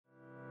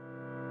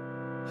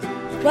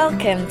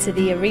Welcome to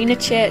the Arena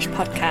Church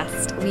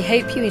podcast. We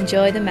hope you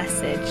enjoy the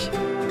message.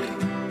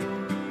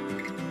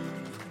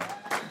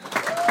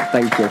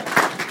 Thank you.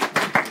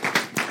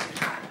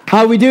 How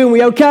are we doing?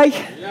 We okay?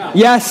 Yeah.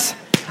 Yes.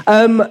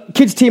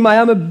 Kids team, I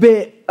am a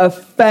bit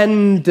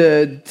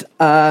offended,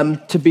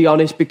 to be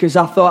honest, because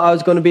I thought I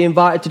was going to be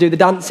invited to do the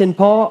dancing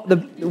part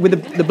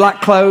with the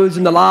black clothes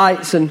and the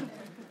lights and...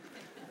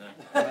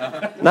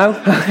 No?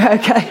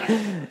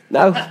 Okay.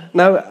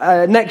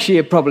 No. Next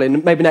year, probably.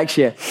 Maybe next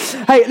year.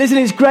 Hey, listen,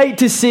 it's great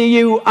to see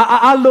you.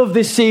 I love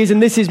this season.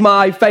 This is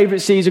my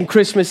favourite season,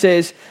 Christmas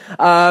is.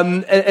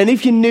 And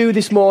if you're new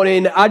this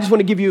morning, I just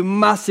want to give you a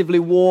massively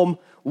warm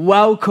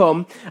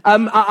welcome.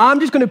 I'm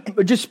just going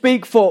to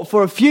speak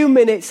for a few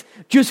minutes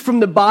just from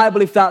the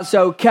Bible, if that's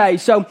okay.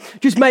 So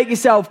just make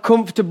yourself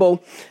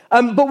comfortable.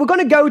 But we're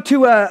going to go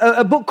to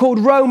a book called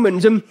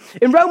Romans. And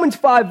in Romans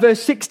 5,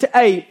 verse 6 to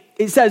 8,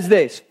 it says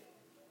this.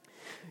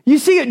 You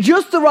see, at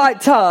just the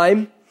right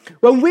time,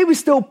 when we were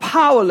still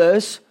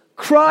powerless,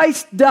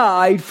 Christ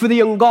died for the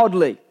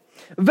ungodly.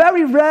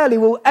 Very rarely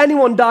will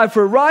anyone die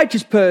for a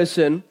righteous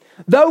person,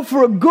 though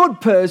for a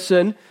good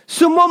person,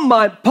 someone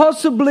might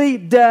possibly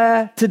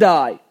dare to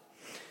die.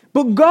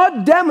 But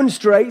God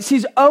demonstrates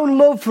his own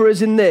love for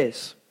us in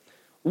this.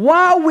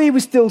 While we were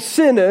still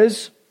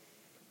sinners,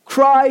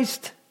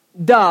 Christ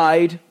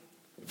died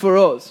for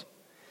us.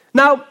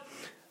 Now,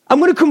 I'm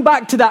going to come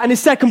back to that in a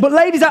second. But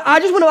ladies, I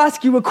just want to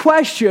ask you a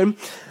question.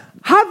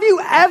 Have you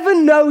ever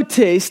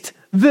noticed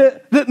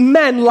that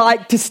men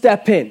like to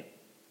step in?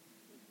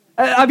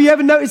 Have you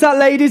ever noticed that,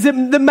 ladies, that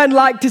men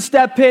like to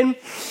step in?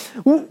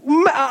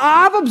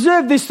 I've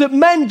observed this, that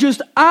men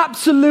just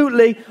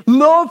absolutely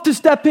love to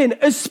step in,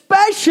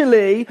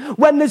 especially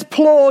when there's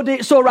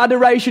plaudits or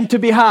adoration to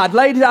be had.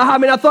 Ladies,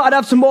 I thought I'd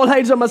have some more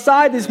ladies on my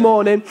side this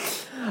morning.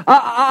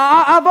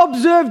 I've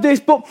observed this,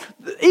 but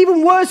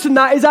even worse than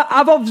that is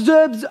I've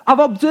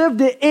observed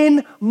it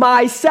in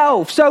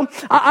myself. So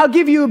I'll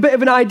give you a bit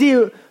of an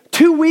idea.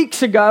 2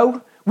 weeks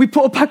ago, we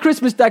put up our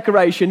Christmas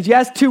decorations.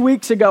 Yes, 2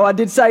 weeks ago, I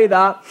did say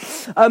that.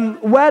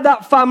 We're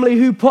that family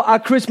who put our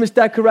Christmas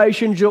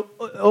decorations up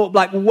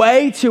like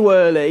way too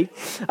early.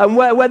 And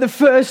we're the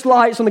first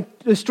lights on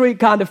the street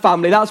kind of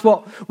family. That's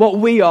what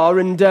we are.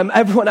 And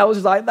everyone else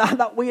is like,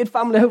 that weird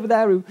family over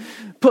there who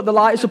put the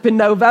lights up in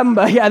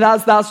November. Yeah,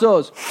 that's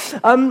us.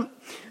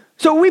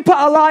 So we put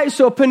our lights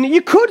up, and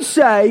you could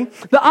say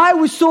that I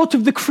was sort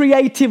of the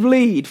creative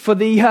lead for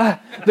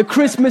the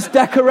Christmas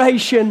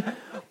decoration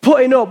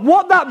putting up.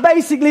 What that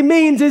basically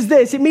means is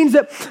this. It means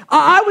that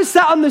I was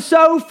sat on the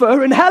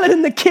sofa and Helen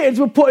and the kids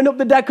were putting up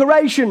the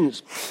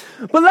decorations.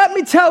 But let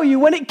me tell you,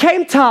 when it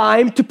came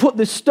time to put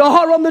the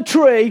star on the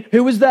tree,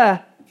 who was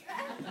there?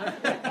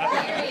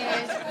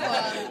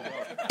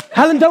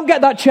 Helen, don't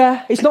get that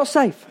chair. It's not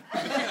safe.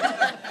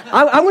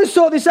 I'm going to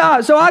sort this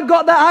out. So let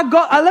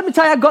me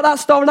tell you, I got that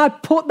star and I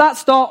put that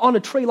star on a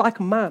tree like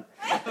a man.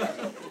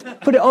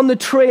 Put it on the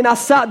tree, and I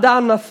sat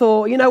down and I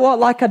thought, you know what,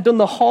 like I'd done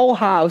the whole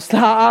house.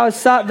 I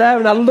sat there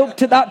and I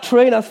looked at that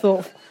tree and I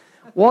thought,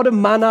 what a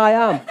man I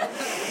am.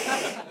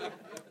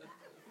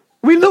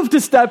 We love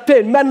to step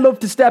in. Men love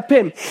to step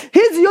in.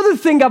 Here's the other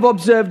thing I've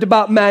observed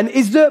about men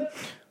is that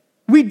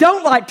we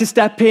don't like to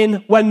step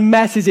in when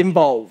mess is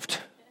involved.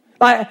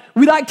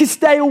 We like to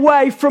stay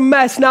away from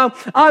mess. Now,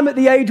 I'm at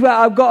the age where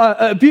I've got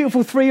a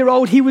beautiful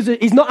 3-year-old.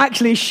 He's not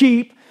actually a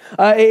sheep.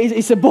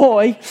 It's a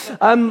boy,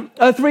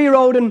 a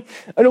 3-year-old and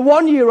a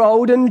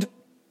 1-year-old. And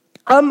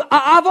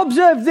I've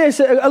observed this.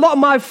 A lot of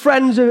my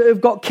friends have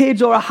got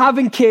kids or are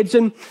having kids.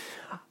 And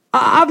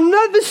I've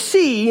never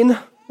seen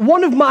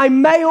one of my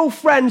male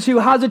friends who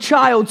has a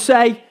child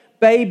say,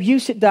 babe, you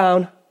sit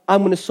down.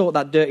 I'm going to sort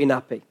that dirty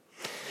nappy.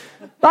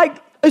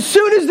 As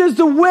soon as there's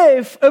the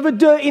whiff of a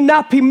dirty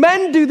nappy,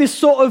 men do this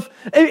sort of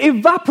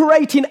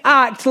evaporating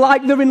act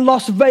like they're in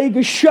Las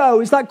Vegas show.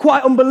 It's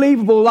quite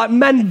unbelievable.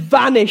 Men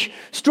vanish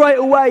straight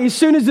away as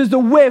soon as there's the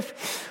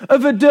whiff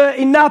of a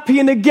dirty nappy.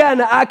 And again,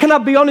 can I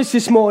be honest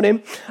this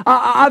morning?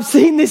 I've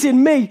seen this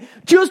in me.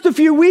 Just a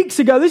few weeks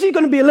ago, this is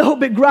going to be a little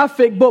bit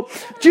graphic, but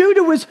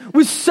Judah was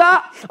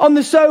sat on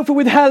the sofa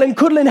with Helen,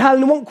 cuddling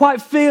Helen, and wasn't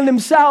quite feeling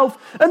himself.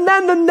 And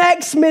then the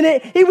next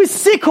minute, he was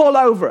sick all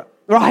over it,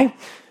 right?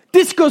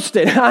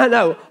 Disgusting, I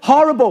know,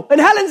 horrible. And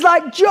Helen's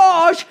like,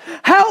 Josh,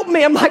 help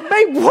me. I'm like,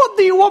 babe, what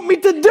do you want me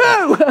to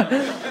do?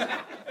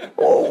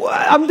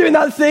 I'm doing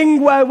that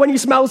thing where when you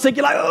smell sick,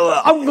 you're like, oh,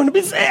 I'm going to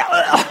be sick.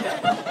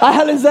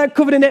 Helen's there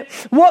covered in it.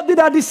 What did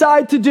I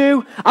decide to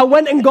do? I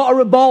went and got her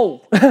a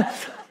bowl.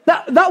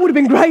 That would have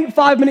been great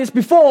 5 minutes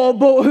before,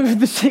 but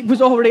the sick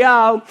was already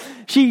out.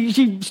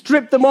 She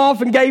stripped them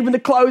off and gave him the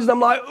clothes, and I'm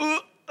like,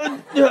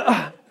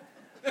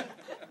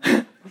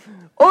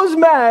 us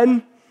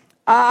men,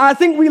 I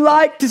think we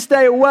like to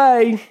stay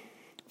away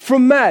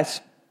from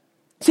mess.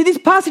 See, this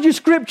passage of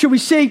scripture we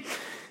see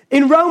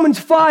in Romans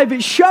 5,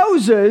 it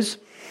shows us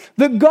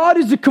that God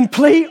is the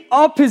complete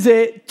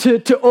opposite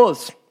to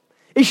us.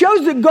 It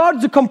shows that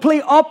God's the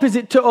complete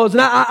opposite to us.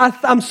 And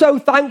I'm so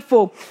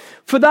thankful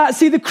for that.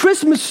 See, the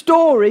Christmas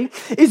story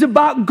is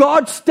about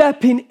God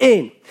stepping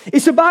in.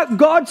 It's about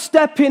God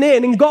stepping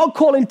in and God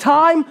calling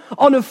time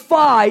on a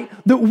fight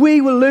that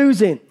we were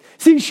losing.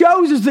 See, it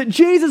shows us that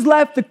Jesus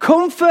left the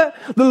comfort,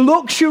 the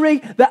luxury,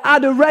 the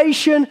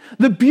adoration,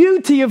 the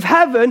beauty of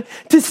heaven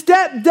to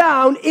step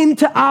down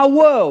into our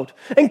world.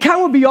 And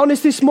can we be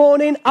honest this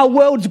morning? Our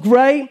world's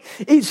great.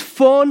 It's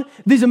fun.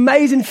 There's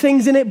amazing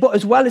things in it, but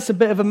as well, it's a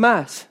bit of a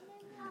mess.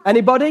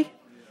 Anybody?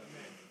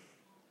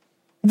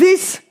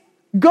 This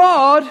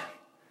God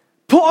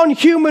put on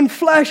human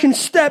flesh and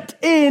stepped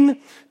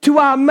in to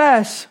our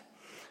mess.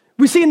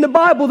 We see in the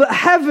Bible that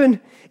heaven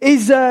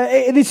is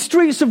the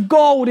streets of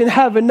gold in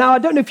heaven. Now, I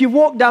don't know if you've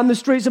walked down the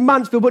streets of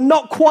Mansfield, but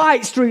not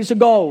quite streets of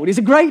gold. It's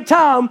a great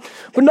town,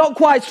 but not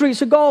quite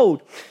streets of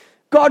gold.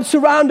 God's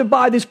surrounded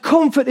by this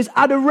comfort, this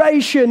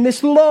adoration,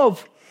 this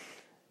love,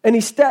 and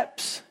he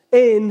steps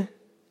in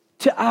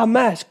to our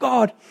mess.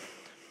 God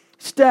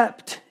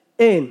stepped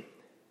in.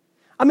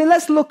 I mean,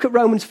 let's look at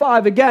Romans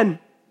 5 again.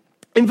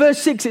 In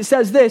verse 6, it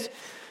says this,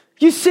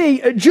 you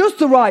see, at just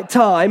the right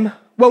time,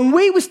 when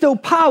we were still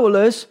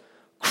powerless,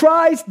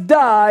 Christ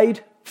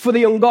died for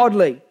the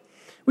ungodly.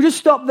 We just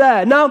stop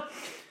there. Now,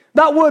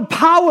 that word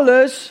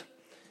powerless,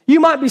 you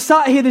might be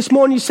sat here this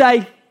morning, you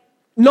say,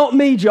 not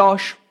me,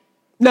 Josh.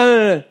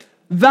 No.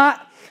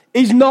 That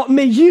is not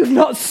me. You've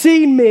not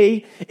seen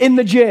me in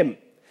the gym.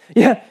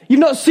 Yeah, you've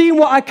not seen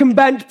what I can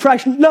bench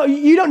press. No,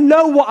 you don't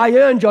know what I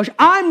earn, Josh.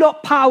 I'm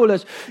not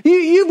powerless.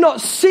 You've not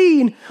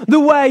seen the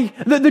way,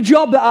 the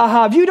job that I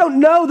have. You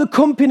don't know the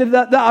company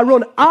that I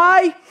run.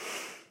 I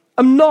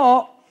am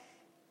not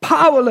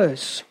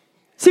powerless.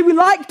 See, we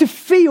like to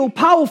feel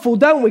powerful,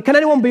 don't we? Can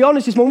anyone be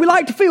honest this morning? We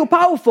like to feel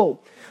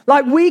powerful.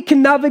 Like we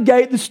can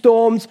navigate the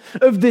storms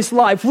of this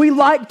life. We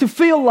like to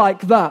feel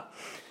like that.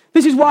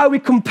 This is why we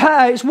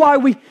compare. It's why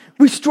we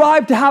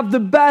strive to have the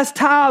best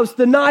house,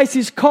 the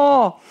nicest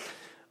car,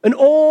 and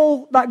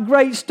all that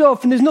great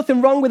stuff. And there's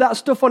nothing wrong with that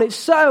stuff on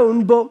its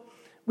own, but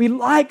we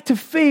like to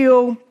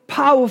feel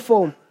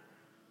powerful.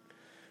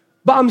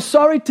 But I'm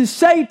sorry to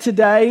say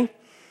today,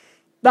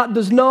 that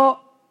does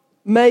not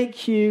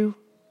make you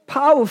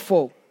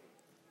powerful.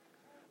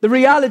 The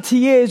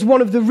reality is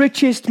one of the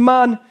richest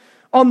men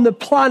on the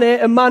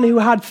planet, a man who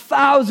had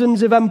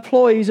thousands of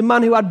employees, a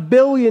man who had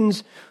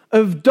billions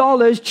of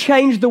dollars,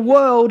 changed the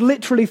world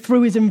literally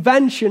through his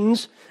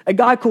inventions, a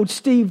guy called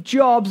Steve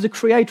Jobs, the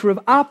creator of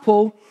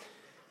Apple.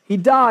 He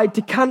died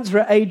to cancer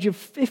at the age of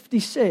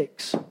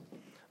 56.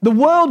 The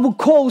world would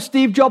call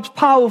Steve Jobs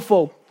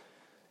powerful.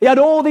 He had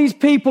all these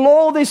people,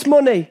 all this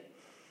money,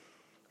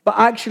 but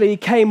actually he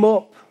came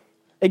up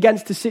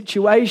against a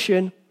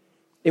situation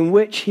in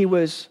which he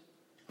was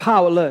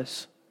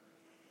powerless.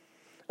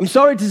 I'm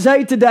sorry to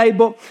say today,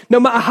 but no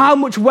matter how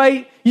much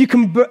weight you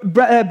can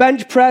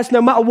bench press,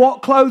 no matter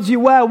what clothes you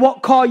wear,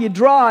 what car you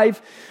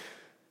drive,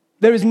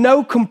 there is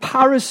no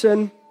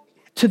comparison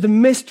to the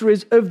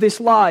mysteries of this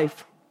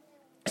life.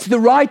 So the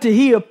writer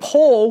here,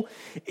 Paul,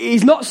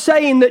 is not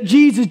saying that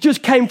Jesus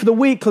just came for the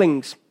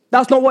weaklings.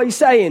 That's not what he's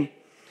saying.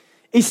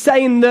 He's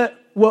saying that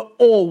we're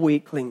all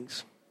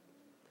weaklings.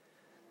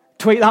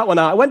 Tweet that one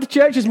out. I went to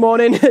church this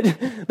morning.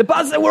 The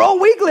pastor said, we're all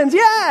weaklings.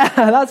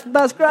 Yeah,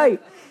 that's great.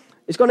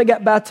 It's going to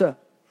get better.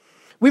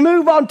 We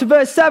move on to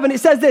verse 7. It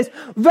says this,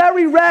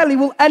 very rarely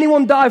will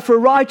anyone die for a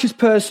righteous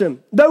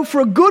person, though for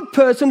a good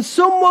person,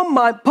 someone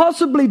might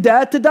possibly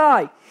dare to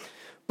die.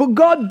 But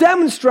God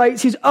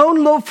demonstrates his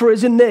own love for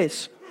us in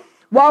this.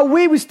 While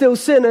we were still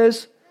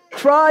sinners,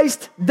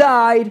 Christ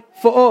died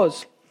for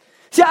us.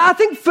 See, I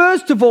think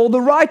first of all,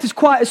 the writer's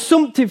quite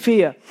assumptive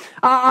here.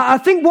 I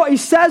think what he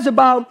says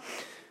about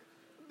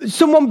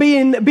someone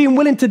being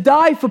willing to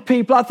die for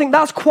people, I think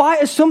that's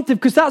quite assumptive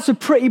because that's a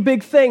pretty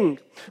big thing.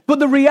 But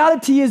the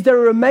reality is there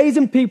are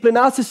amazing people in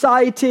our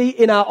society,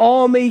 in our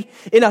army,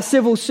 in our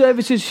civil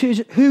services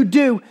who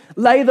do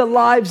lay their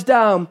lives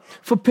down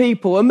for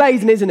people.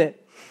 Amazing, isn't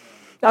it?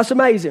 That's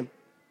amazing.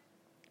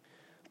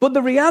 But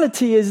the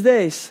reality is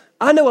this.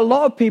 I know a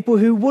lot of people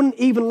who wouldn't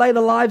even lay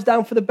their lives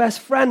down for the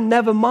best friend,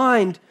 never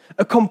mind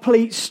a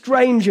complete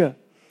stranger.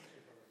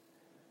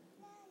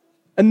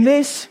 And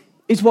this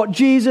is what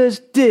Jesus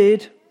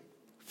did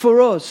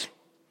for us.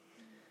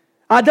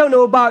 I don't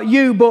know about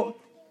you, but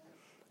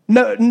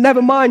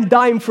never mind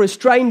dying for a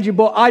stranger,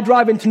 but I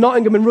drive into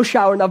Nottingham in rush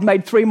hour and I've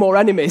made 3 more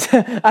enemies.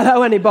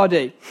 Hello,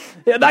 anybody?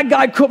 Yeah, that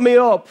guy cut me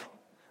up.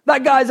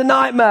 That guy's a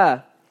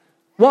nightmare.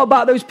 What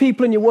about those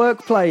people in your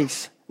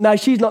workplace? No,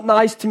 she's not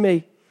nice to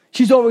me.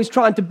 She's always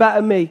trying to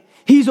better me.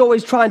 He's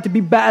always trying to be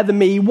better than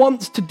me. He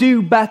wants to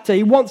do better.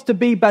 He wants to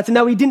be better.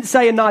 No, he didn't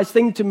say a nice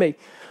thing to me.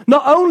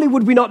 Not only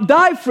would we not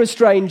die for a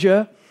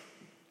stranger,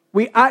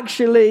 we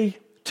actually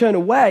turn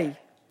away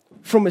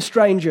from a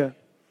stranger.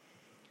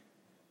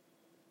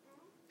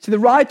 So the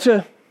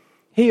writer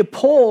here,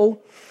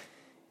 Paul,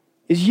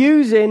 is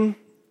using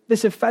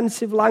this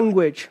offensive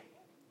language.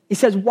 He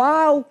says,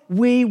 while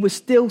we were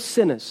still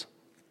sinners.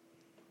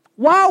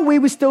 While we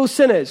were still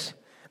sinners.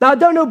 Now, I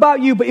don't know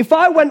about you, but if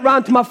I went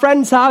round to my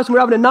friend's house and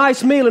we're having a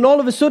nice meal and all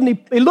of a sudden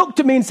he looked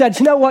at me and said,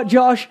 you know what,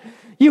 Josh,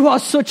 you are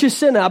such a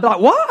sinner. I'd be like,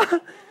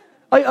 what?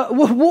 Who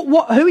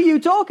are you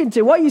talking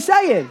to? What are you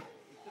saying?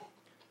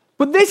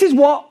 But this is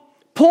what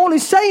Paul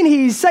is saying.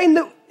 He's saying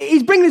that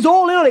he's bringing us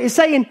all in on it. He's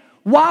saying,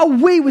 while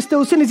we were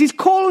still sinners, he's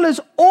calling us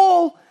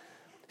all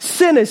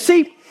sinners.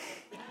 See,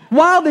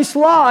 while this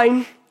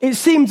line, it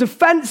seems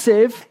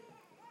offensive,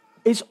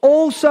 it's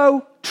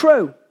also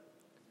true.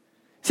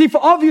 See,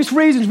 for obvious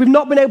reasons, we've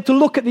not been able to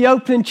look at the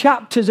opening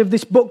chapters of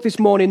this book this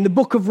morning, the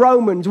book of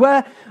Romans.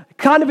 We're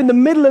kind of in the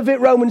middle of it,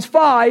 Romans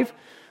 5.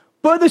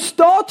 But at the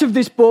start of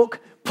this book,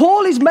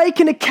 Paul is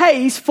making a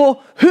case for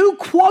who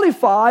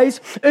qualifies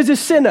as a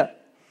sinner.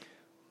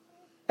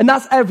 And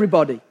that's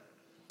everybody.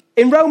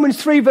 In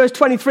Romans 3, verse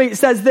 23, it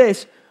says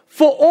this,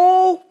 "For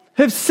all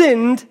have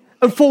sinned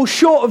and fall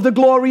short of the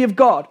glory of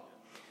God."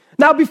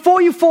 Now,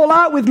 before you fall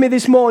out with me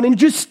this morning,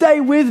 just stay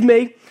with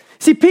me.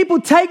 See,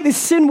 people take this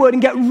sin word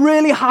and get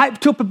really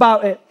hyped up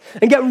about it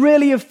and get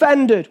really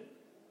offended.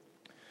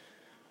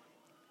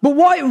 But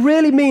what it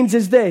really means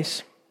is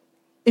this.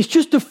 It's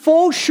just to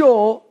fall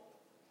short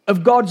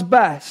of God's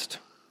best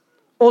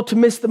or to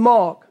miss the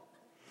mark.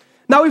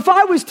 Now, if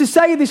I was to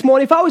say this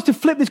morning, if I was to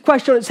flip this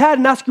question on its head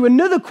and ask you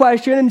another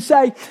question and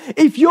say,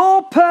 if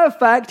you're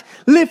perfect,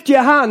 lift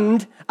your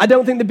hand, I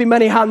don't think there'd be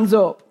many hands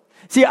up.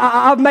 See,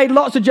 I've made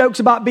lots of jokes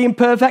about being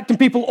perfect and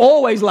people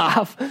always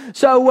laugh.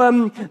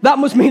 So that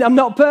must mean I'm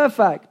not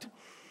perfect.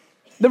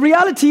 The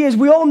reality is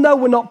we all know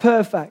we're not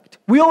perfect.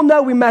 We all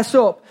know we mess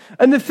up.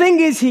 And the thing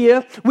is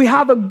here, we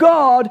have a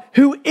God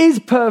who is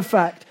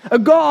perfect. A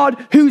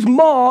God whose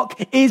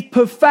mark is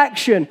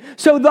perfection.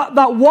 So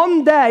that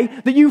one day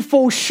that you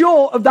fall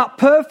short of that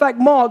perfect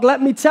mark,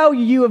 let me tell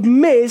you, you have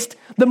missed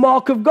the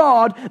mark of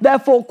God,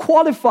 therefore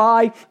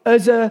qualify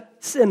as a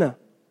sinner.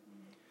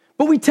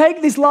 But we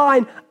take this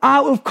line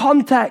out of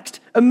context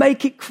and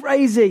make it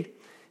crazy.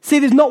 See,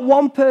 there's not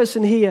one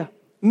person here,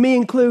 me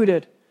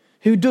included,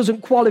 who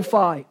doesn't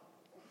qualify.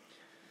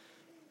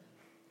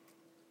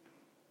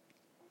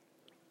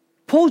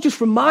 Paul's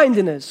just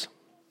reminding us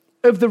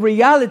of the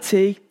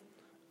reality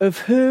of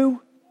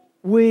who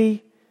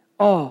we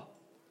are.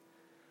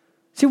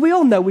 See, we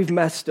all know we've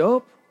messed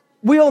up.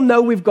 We all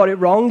know we've got it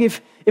wrong.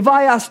 If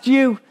I asked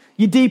you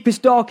your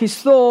deepest,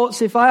 darkest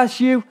thoughts, if I asked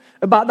you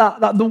about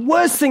that the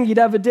worst thing you'd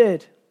ever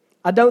did,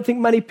 I don't think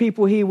many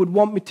people here would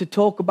want me to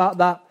talk about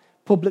that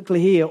publicly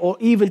here or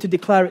even to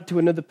declare it to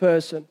another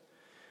person.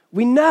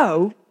 We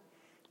know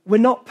we're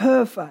not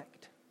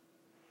perfect.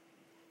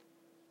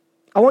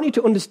 I want you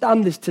to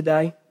understand this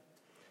today.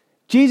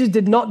 Jesus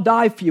did not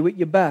die for you at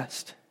your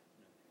best.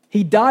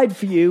 He died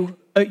for you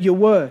at your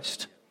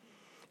worst.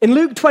 In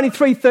Luke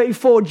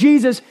 23:34,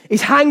 Jesus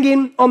is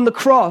hanging on the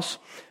cross.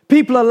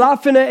 People are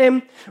laughing at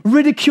him,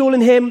 ridiculing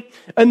him,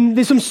 and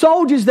there's some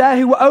soldiers there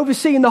who were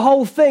overseeing the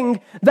whole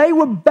thing. They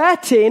were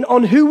betting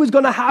on who was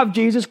going to have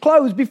Jesus'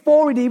 clothes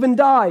before he'd even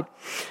died.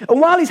 And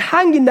while he's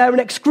hanging there in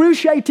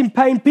excruciating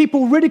pain,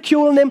 people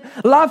ridiculing him,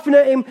 laughing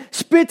at him,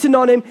 spitting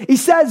on him, he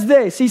says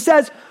this. He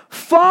says,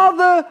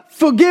 "Father,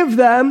 forgive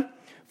them,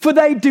 for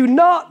they do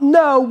not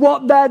know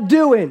what they're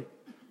doing."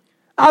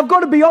 I've got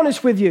to be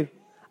honest with you.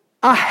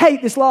 I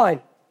hate this line.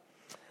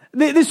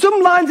 There's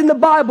some lines in the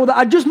Bible that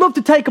I just love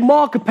to take a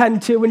marker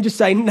pen to and just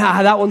say,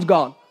 nah, that one's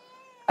gone.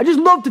 I just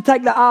love to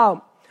take that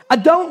out. I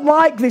don't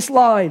like this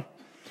line.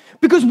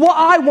 Because what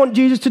I want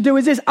Jesus to do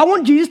is this. I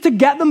want Jesus to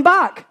get them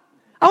back.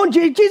 I want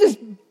Jesus,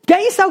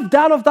 get yourself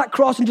down off that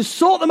cross and just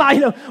sort them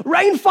out,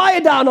 rain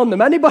fire down on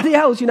them. Anybody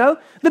else,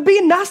 They're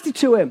being nasty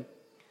to him.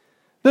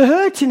 They're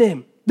hurting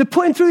him. They're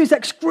putting through this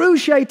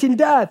excruciating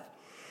death.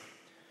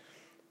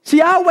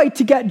 See, our way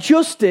to get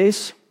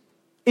justice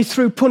is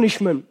through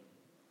punishment.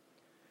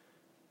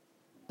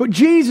 But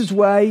Jesus'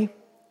 way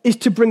is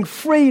to bring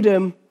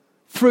freedom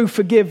through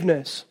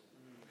forgiveness.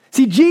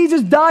 See,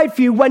 Jesus died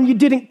for you when you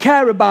didn't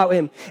care about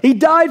him. He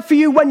died for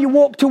you when you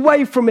walked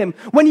away from him,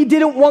 when you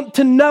didn't want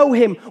to know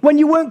him, when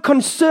you weren't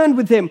concerned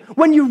with him,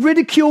 when you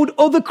ridiculed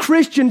other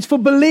Christians for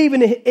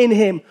believing in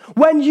him,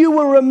 when you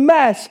were a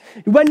mess,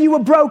 when you were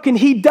broken.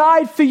 He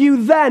died for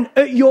you then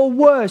at your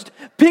worst.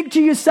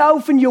 Picture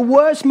yourself in your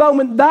worst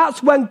moment.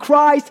 That's when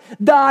Christ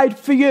died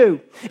for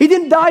you. He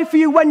didn't die for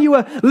you when you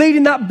were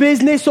leading that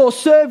business or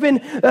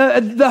serving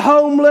the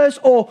homeless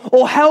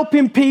or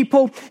helping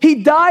people. He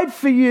died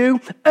for you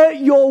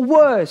at your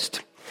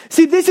worst.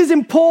 See, this is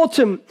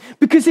important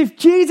because if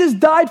Jesus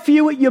died for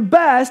you at your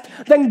best,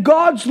 then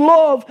God's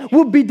love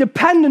would be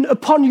dependent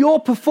upon your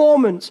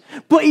performance.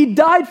 But he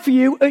died for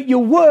you at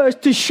your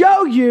worst to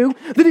show you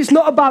that it's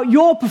not about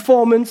your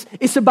performance,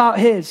 it's about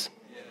his.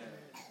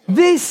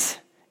 This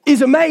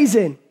is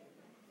amazing.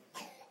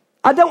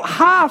 I don't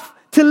have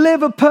to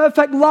live a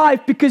perfect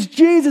life because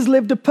Jesus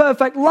lived a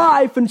perfect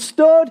life and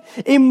stood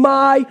in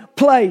my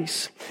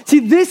place. See,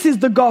 this is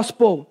the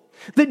gospel.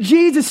 That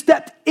Jesus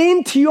stepped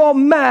into your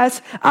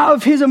mess out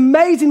of his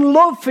amazing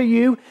love for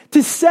you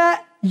to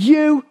set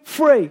you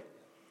free.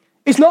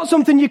 It's not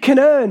something you can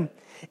earn.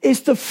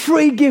 It's the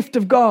free gift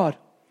of God.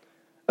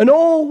 And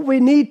all we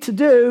need to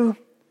do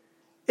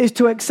is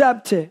to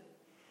accept it.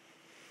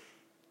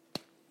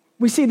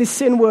 We see this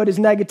sin word as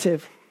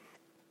negative.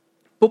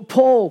 But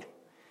Paul,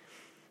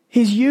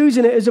 he's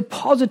using it as a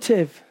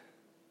positive.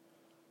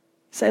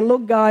 saying,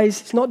 look,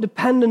 guys, it's not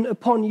dependent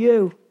upon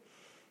you.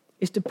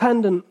 It's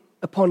dependent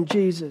upon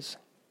Jesus.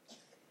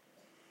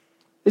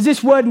 There's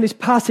this word in this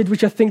passage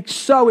which I think is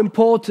so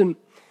important.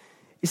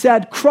 It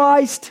said,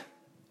 Christ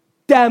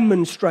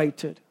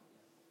demonstrated.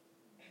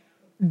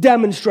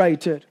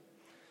 Demonstrated.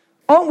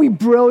 Aren't we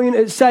brilliant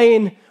at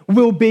saying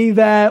we'll be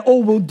there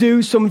or we'll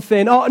do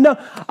something? Oh, no,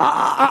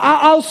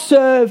 I'll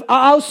serve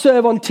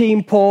on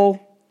Team Paul.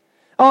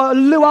 Oh,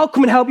 Lou, I'll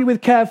come and help you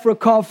with care for a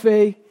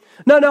coffee.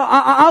 No,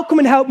 I'll come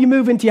and help you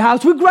move into your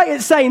house. We're great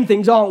at saying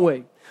things, aren't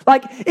we?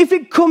 Like, if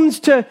it comes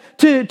to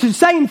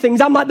saying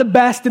things, I'm like the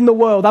best in the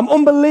world. I'm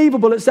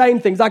unbelievable at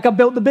saying things. Like, I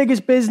built the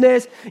biggest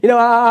business. You know,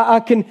 I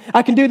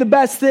can do the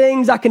best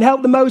things. I can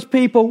help the most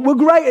people. We're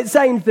great at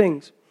saying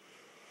things.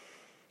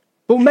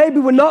 But maybe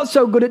we're not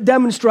so good at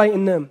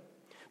demonstrating them.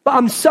 But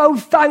I'm so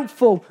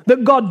thankful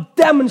that God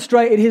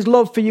demonstrated his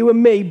love for you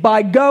and me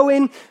by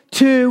going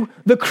to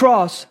the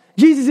cross.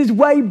 Jesus is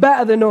way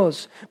better than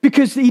us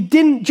because he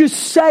didn't just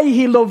say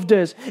he loved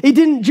us. He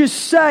didn't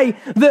just say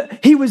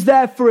that he was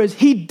there for us.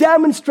 He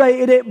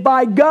demonstrated it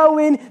by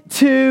going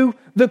to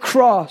the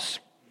cross.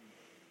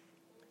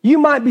 You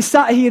might be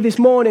sat here this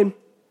morning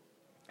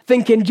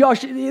thinking,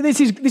 Josh, this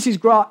is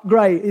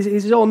great. This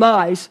is all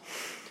nice.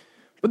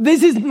 But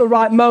this isn't the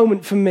right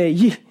moment for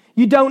me.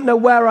 You don't know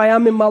where I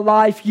am in my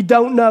life. You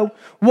don't know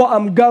what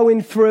I'm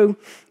going through.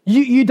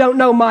 You don't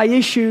know my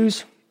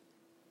issues.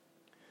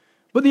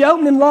 But the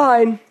opening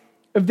line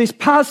of this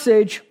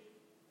passage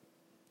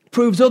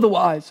proves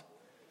otherwise.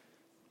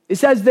 It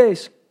says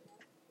this,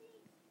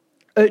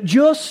 at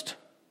just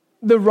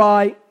the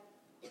right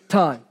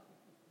time,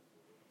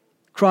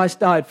 Christ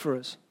died for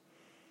us.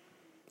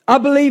 I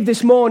believe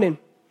this morning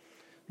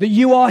that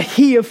you are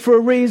here for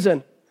a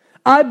reason.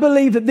 I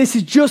believe that this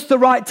is just the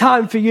right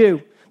time for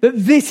you, that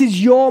this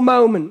is your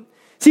moment.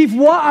 See, if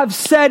what I've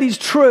said is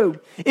true,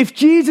 if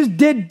Jesus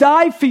did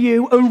die for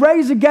you and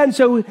raise again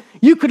so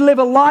you could live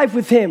a life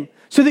with him,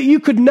 so that you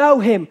could know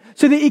him,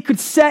 so that he could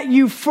set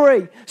you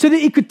free, so that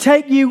he could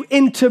take you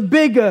into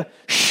bigger,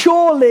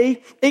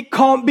 surely it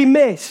can't be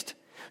missed.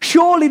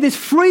 Surely this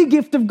free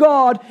gift of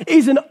God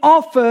is an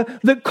offer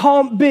that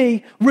can't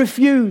be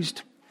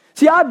refused.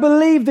 See, I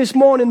believe this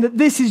morning that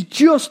this is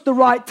just the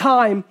right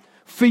time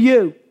for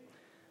you.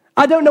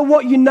 I don't know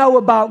what you know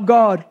about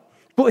God,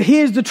 but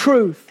here's the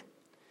truth.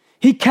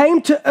 He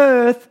came to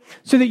earth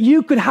so that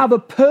you could have a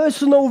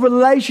personal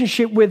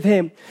relationship with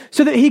him,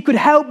 so that he could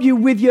help you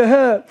with your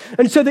hurt,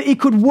 and so that he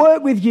could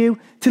work with you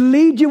to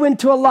lead you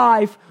into a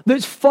life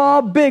that's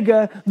far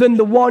bigger than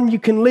the one you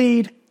can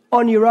lead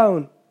on your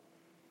own.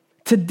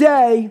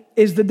 Today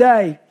is the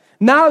day.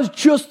 Now's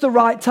just the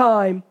right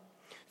time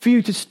for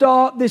you to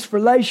start this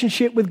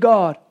relationship with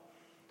God.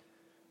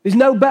 There's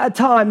no better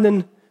time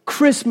than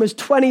Christmas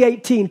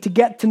 2018 to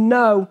get to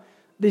know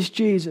this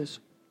Jesus.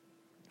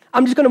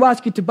 I'm just going to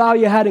ask you to bow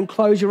your head and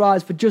close your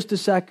eyes for just a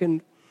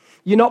second.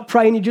 You're not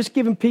praying, you're just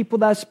giving people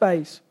their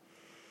space.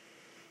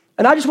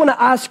 And I just want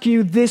to ask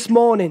you this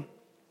morning,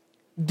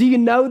 do you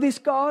know this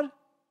God?